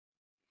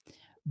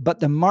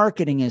 But the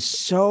marketing is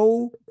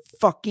so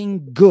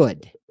fucking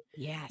good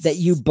that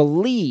you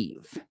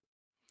believe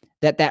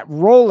that that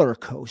roller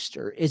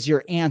coaster is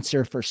your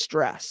answer for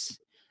stress,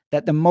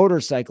 that the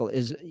motorcycle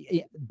is,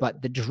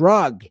 but the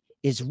drug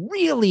is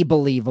really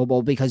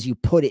believable because you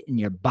put it in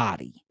your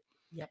body.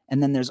 Yep.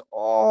 And then there's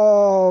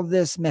all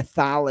this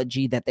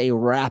mythology that they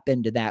wrap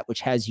into that,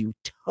 which has you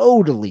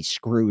totally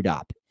screwed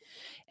up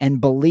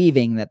and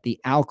believing that the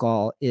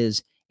alcohol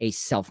is a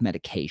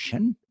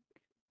self-medication,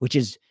 which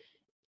is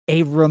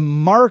a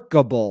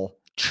remarkable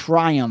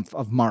triumph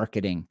of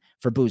marketing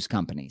for booze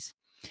companies.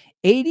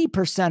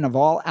 80% of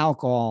all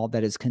alcohol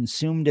that is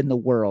consumed in the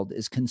world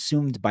is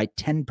consumed by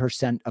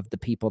 10% of the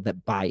people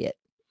that buy it.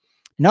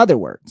 In other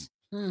words,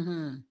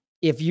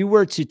 if you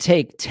were to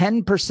take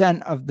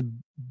 10% of the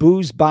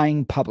booze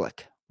buying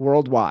public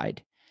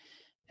worldwide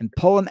and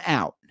pull them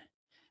out,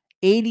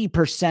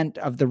 80%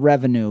 of the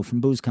revenue from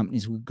booze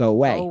companies would go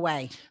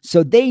away.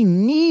 So they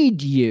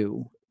need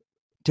you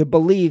to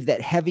believe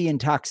that heavy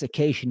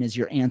intoxication is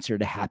your answer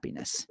to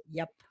happiness.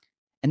 Yep.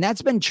 And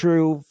that's been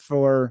true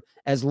for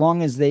as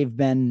long as they've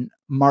been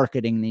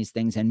marketing these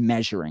things and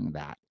measuring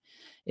that.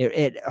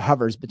 It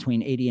hovers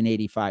between 80 and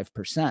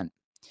 85%.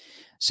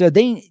 So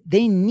they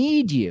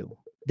need you.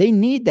 They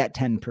need that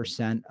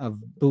 10%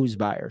 of booze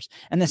buyers.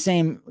 And the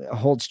same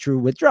holds true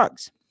with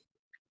drugs.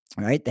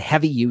 Right? The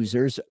heavy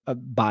users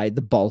buy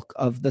the bulk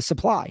of the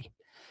supply.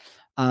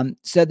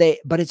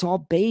 But it's all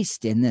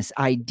based in this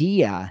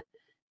idea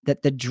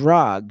that the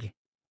drug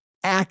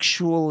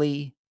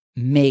actually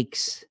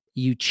makes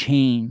you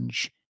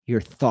change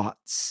your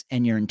thoughts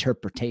and your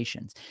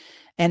interpretations.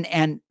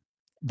 And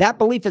that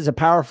belief is a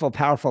powerful,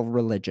 powerful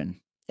religion.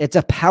 It's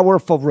a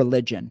powerful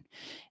religion.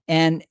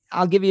 And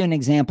I'll give you an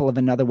example of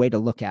another way to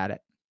look at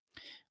it.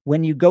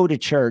 When you go to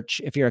church,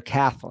 if you're a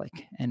Catholic,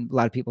 and a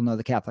lot of people know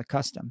the Catholic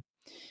custom,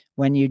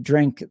 when you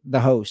drink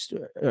the host,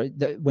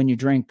 when you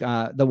drink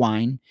the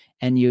wine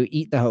and you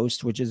eat the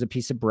host, which is a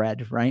piece of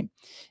bread, right?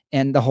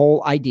 And the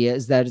whole idea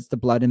is that it's the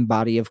blood and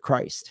body of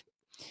Christ.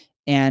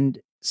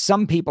 And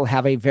some people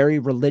have a very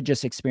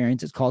religious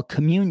experience. It's called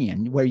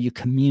communion, where you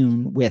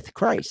commune with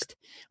Christ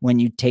when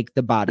you take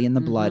the body and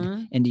the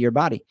blood into your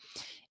body.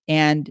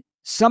 And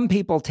some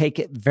people take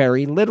it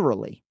very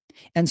literally.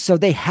 And so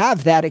they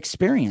have that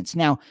experience.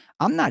 Now,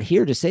 I'm not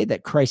here to say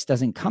that Christ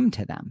doesn't come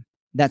to them.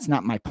 That's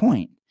not my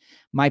point.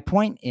 My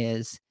point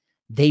is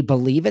they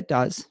believe it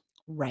does.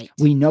 Right.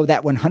 We know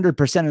that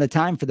 100% of the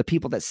time for the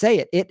people that say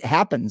it, it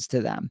happens to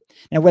them.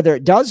 Now, whether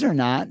it does or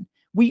not,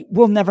 we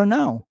will never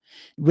know.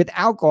 With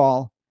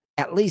alcohol,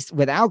 at least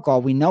with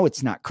alcohol, we know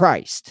it's not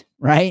Christ,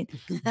 right?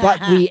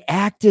 But we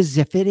act as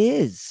if it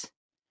is.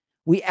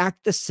 We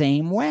act the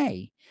same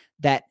way,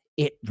 that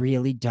it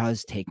really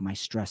does take my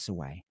stress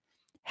away.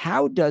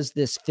 How does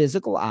this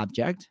physical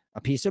object,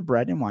 a piece of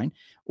bread and wine,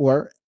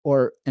 or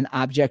an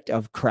object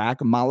of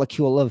crack, a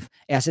molecule of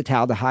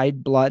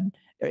acetaldehyde blood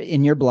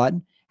in your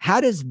blood, how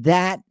does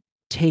that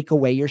take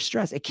away your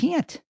stress? It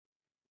can't.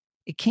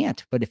 It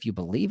can't. But if you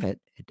believe it,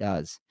 it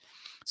does.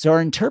 So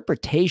our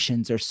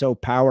interpretations are so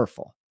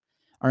powerful.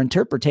 Our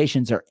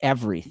interpretations are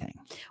everything.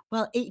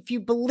 Well, if you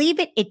believe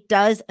it, it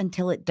does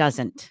until it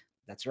doesn't.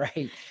 That's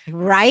right.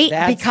 Right?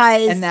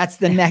 And that's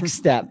the next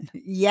step.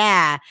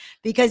 Yeah.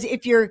 Because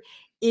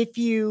if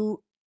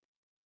you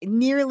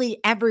nearly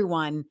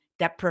everyone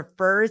that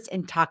prefers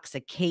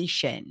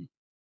intoxication,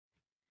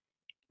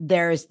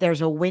 there's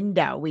a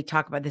window. We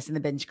talk about this in the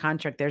binge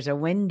contract. There's a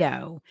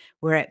window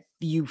where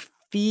you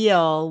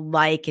feel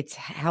like it's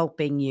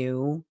helping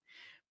you,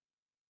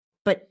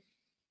 but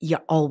you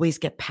always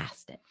get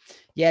past it.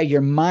 Yeah,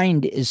 your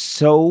mind is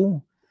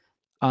so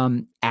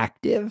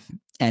active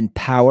and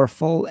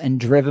powerful and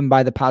driven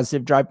by the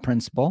positive drive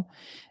principle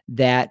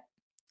that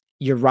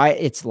you're right.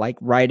 It's like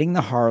riding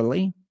the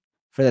Harley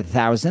for the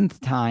 1,000th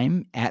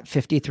time at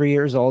 53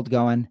 years old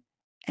going,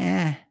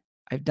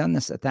 I've done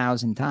this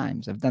 1,000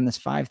 times. I've done this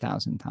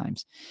 5,000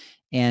 times.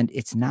 And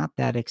it's not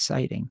that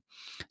exciting.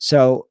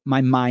 So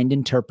my mind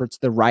interprets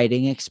the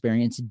riding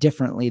experience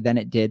differently than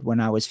it did when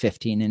I was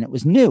 15 and it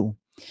was new.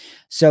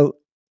 So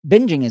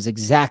binging is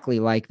exactly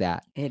like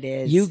that. It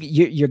is.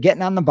 You're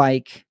getting on the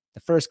bike. The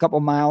first couple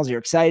miles, you're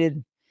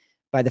excited.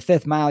 By the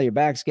 5th mile, your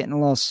back's getting a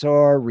little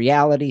sore.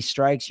 Reality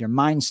strikes. Your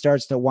mind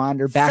starts to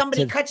wander back.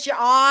 Somebody cuts you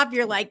off.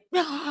 You're like,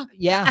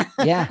 yeah.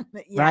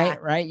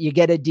 Right. You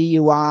get a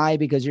DUI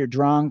because you're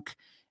drunk.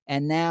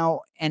 And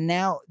now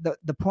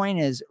the point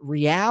is,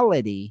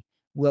 reality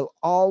will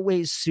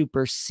always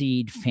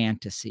supersede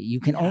fantasy. You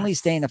can only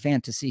stay in a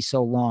fantasy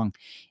so long.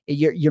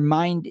 Your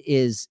mind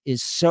is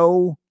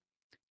so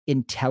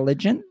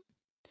intelligent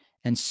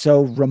and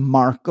so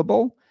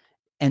remarkable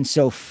and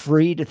so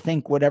free to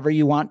think whatever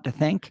you want to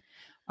think,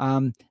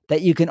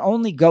 that you can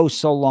only go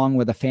so long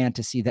with a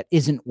fantasy that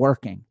isn't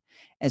working.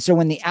 And so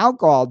when the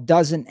alcohol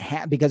doesn't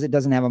have, because it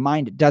doesn't have a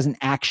mind, it doesn't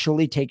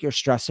actually take your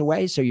stress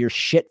away. So you're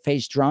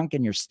shit-faced drunk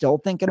and you're still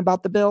thinking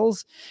about the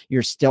bills.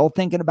 You're still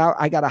thinking about,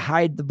 I got to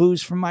hide the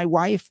booze from my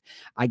wife.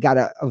 I got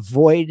to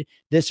avoid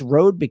this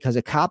road because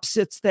a cop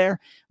sits there.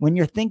 When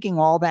you're thinking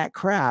all that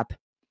crap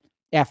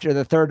after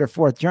the third or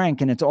fourth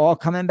drink and it's all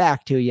coming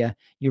back to you,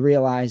 you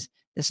realize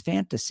this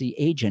fantasy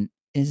agent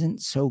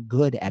isn't so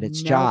good at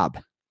its job.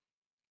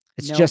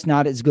 It's just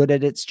not as good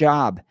at its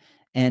job.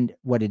 And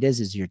what it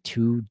is you're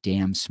too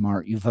damn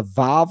smart. You've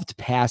evolved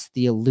past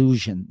the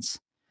illusions.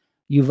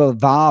 You've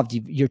evolved.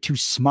 You're too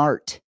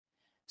smart.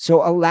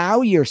 So allow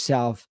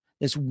yourself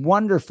this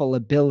wonderful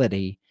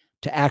ability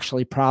to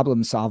actually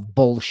problem solve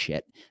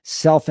bullshit,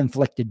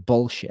 self-inflicted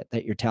bullshit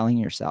that you're telling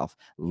yourself.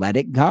 Let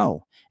it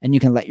go. And you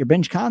can let your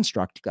binge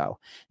construct go.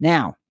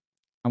 Now,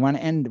 I want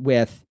to end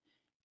with,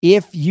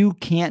 if you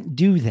can't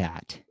do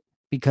that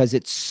because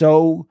it's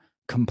so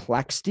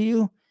complex to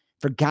you,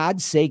 for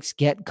God's sakes,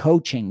 get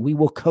coaching. We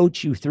will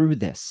coach you through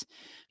this.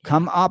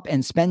 Come up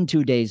and spend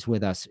 2 days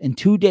with us. In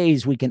 2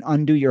 days, we can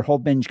undo your whole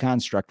binge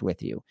construct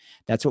with you.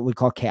 That's what we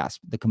call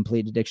CASP, the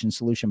Complete Addiction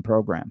Solution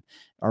Program,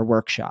 our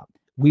workshop.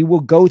 We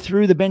will go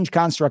through the binge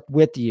construct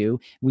with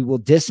you. We will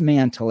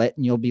dismantle it,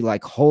 and you'll be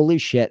like, holy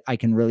shit, I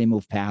can really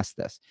move past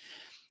this.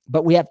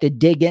 But we have to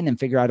dig in and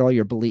figure out all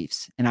your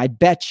beliefs. And I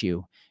bet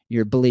you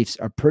your beliefs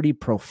are pretty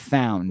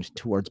profound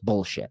towards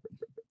bullshit.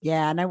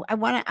 Yeah. And I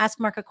want to ask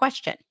Mark a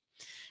question,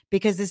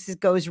 because this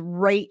goes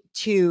right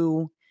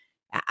to,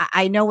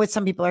 I know what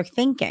some people are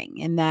thinking,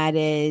 and that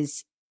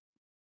is,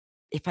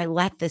 if I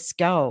let this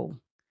go,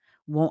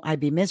 won't I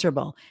be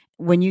miserable?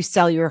 When you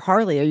sell your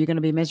Harley, are you going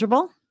to be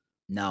miserable?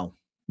 No,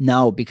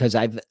 because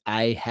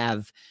I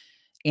have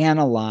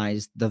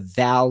analyzed the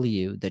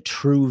value, the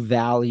true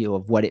value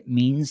of what it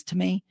means to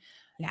me.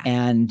 Yeah.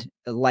 And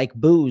like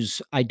booze,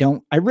 I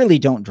really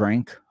don't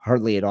drink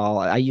hardly at all.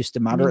 I used to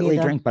moderately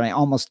drink, but I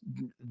almost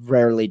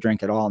rarely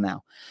drink at all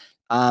now.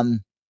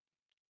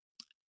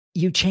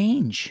 You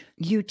change.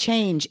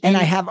 And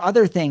I have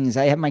other things.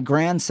 I have my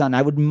grandson.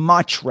 I would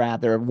much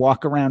rather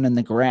walk around in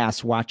the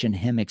grass watching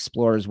him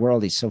explore his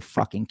world. He's so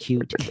fucking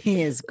cute.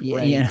 He is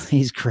great. You know,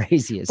 he's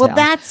crazy as hell. Well,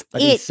 that's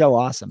but it. He's so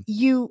awesome.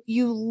 You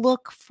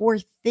look for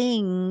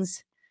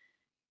things.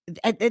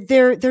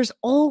 There's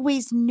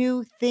always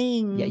new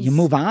things. Yeah, you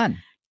move on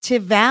to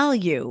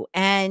value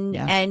and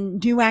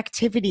new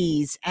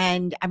activities.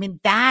 And I mean,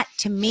 that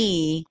to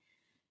me,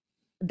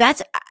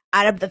 that's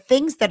out of the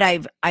things that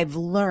I've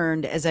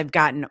learned as I've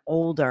gotten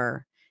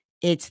older,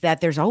 it's that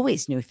there's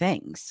always new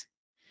things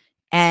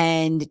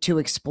and to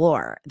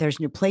explore. There's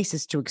new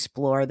places to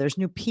explore. There's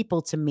new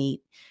people to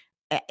meet.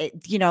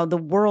 You know, the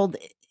world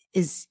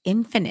is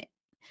infinite.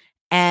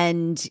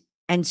 And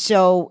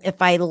so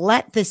if I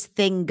let this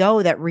thing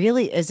go that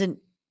really isn't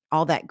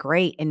all that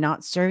great and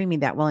not serving me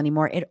that well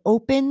anymore, it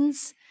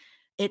opens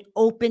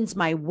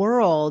my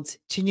world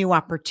to new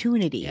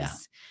opportunities. Yeah.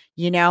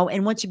 You know,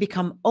 and once you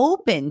become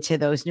open to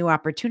those new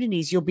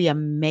opportunities, you'll be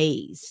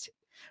amazed,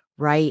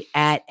 right?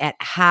 At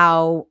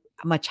how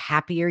much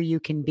happier you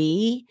can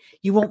be.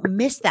 You won't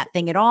miss that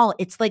thing at all.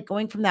 It's like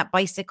going from that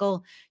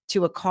bicycle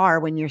to a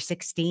car when you're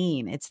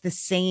 16. It's the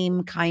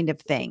same kind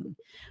of thing.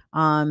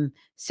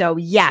 So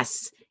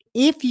yes,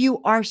 if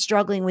you are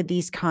struggling with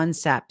these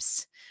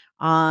concepts,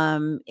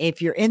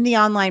 if you're in the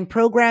online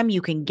program,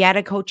 you can get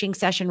a coaching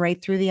session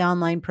right through the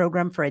online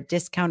program for a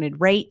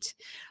discounted rate.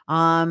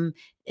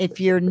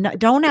 If you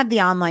don't have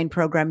the online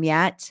program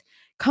yet,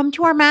 come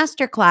to our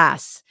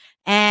masterclass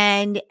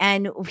and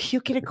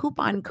you get a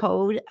coupon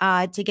code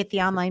to get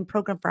the online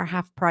program for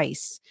half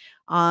price.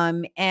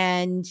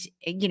 And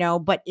you know,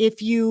 but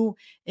if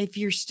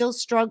you're still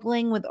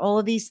struggling with all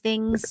of these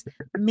things,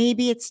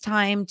 maybe it's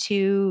time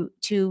to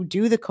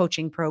do the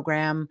coaching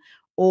program,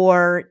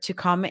 or to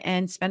come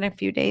and spend a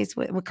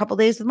couple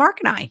days with Mark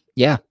and I.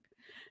 Yeah.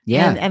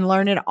 And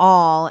learn it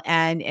all.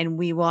 And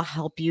we will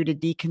help you to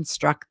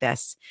deconstruct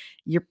this.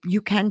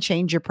 You can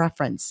change your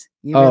preference.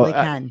 You really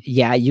can.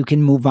 Yeah. You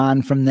can move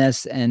on from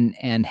this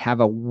and have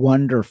a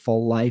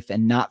wonderful life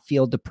and not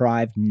feel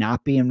deprived,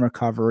 not be in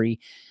recovery,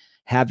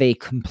 have a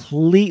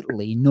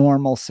completely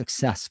normal,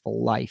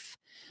 successful life.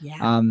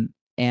 Yeah.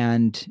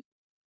 And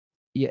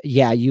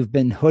yeah, you've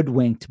been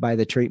hoodwinked by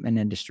the treatment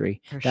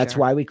industry. That's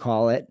why we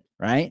call it,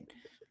 right?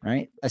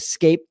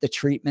 Escape the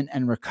treatment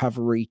and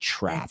recovery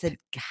trap. It's a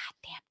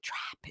goddamn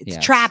trap. It's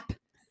a trap.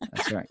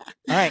 That's right.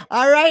 All right.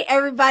 All right,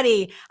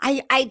 everybody.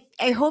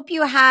 I hope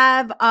you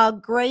have a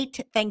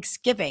great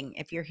Thanksgiving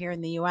if you're here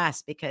in the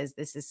US, because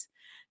this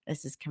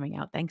is coming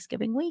out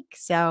Thanksgiving week.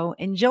 So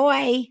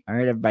enjoy. All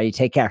right, everybody.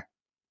 Take care.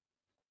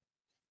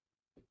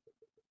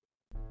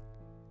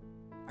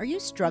 Are you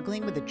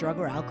struggling with a drug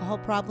or alcohol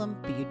problem,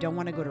 but you don't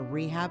want to go to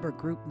rehab or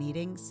group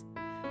meetings?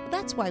 Well,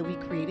 that's why we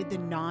created the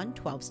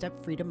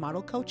non-12-step Freedom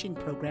Model Coaching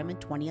Program in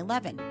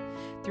 2011.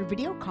 Through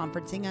video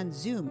conferencing on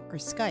Zoom or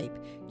Skype,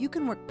 you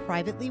can work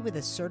privately with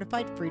a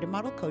certified Freedom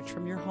Model coach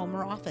from your home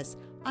or office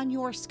on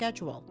your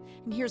schedule.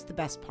 And here's the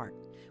best part.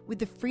 With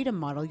the Freedom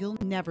Model, you'll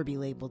never be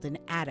labeled an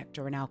addict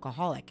or an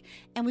alcoholic,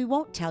 and we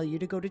won't tell you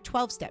to go to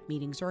 12-step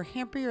meetings or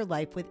hamper your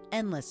life with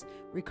endless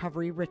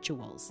recovery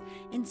rituals.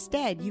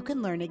 Instead, you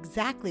can learn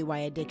exactly why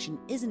addiction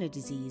isn't a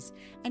disease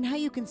and how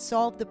you can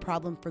solve the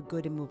problem for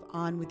good and move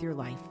on with your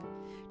life.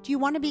 Do you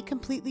want to be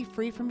completely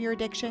free from your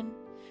addiction?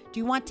 Do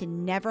you want to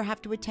never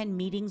have to attend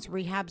meetings,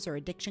 rehabs, or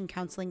addiction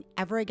counseling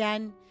ever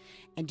again?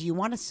 And do you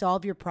want to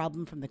solve your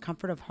problem from the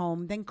comfort of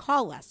home? Then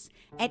call us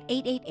at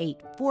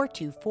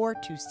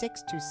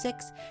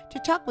 888-424-2626 to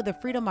talk with a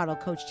Freedom Model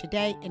coach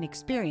today and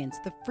experience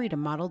the Freedom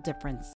Model difference.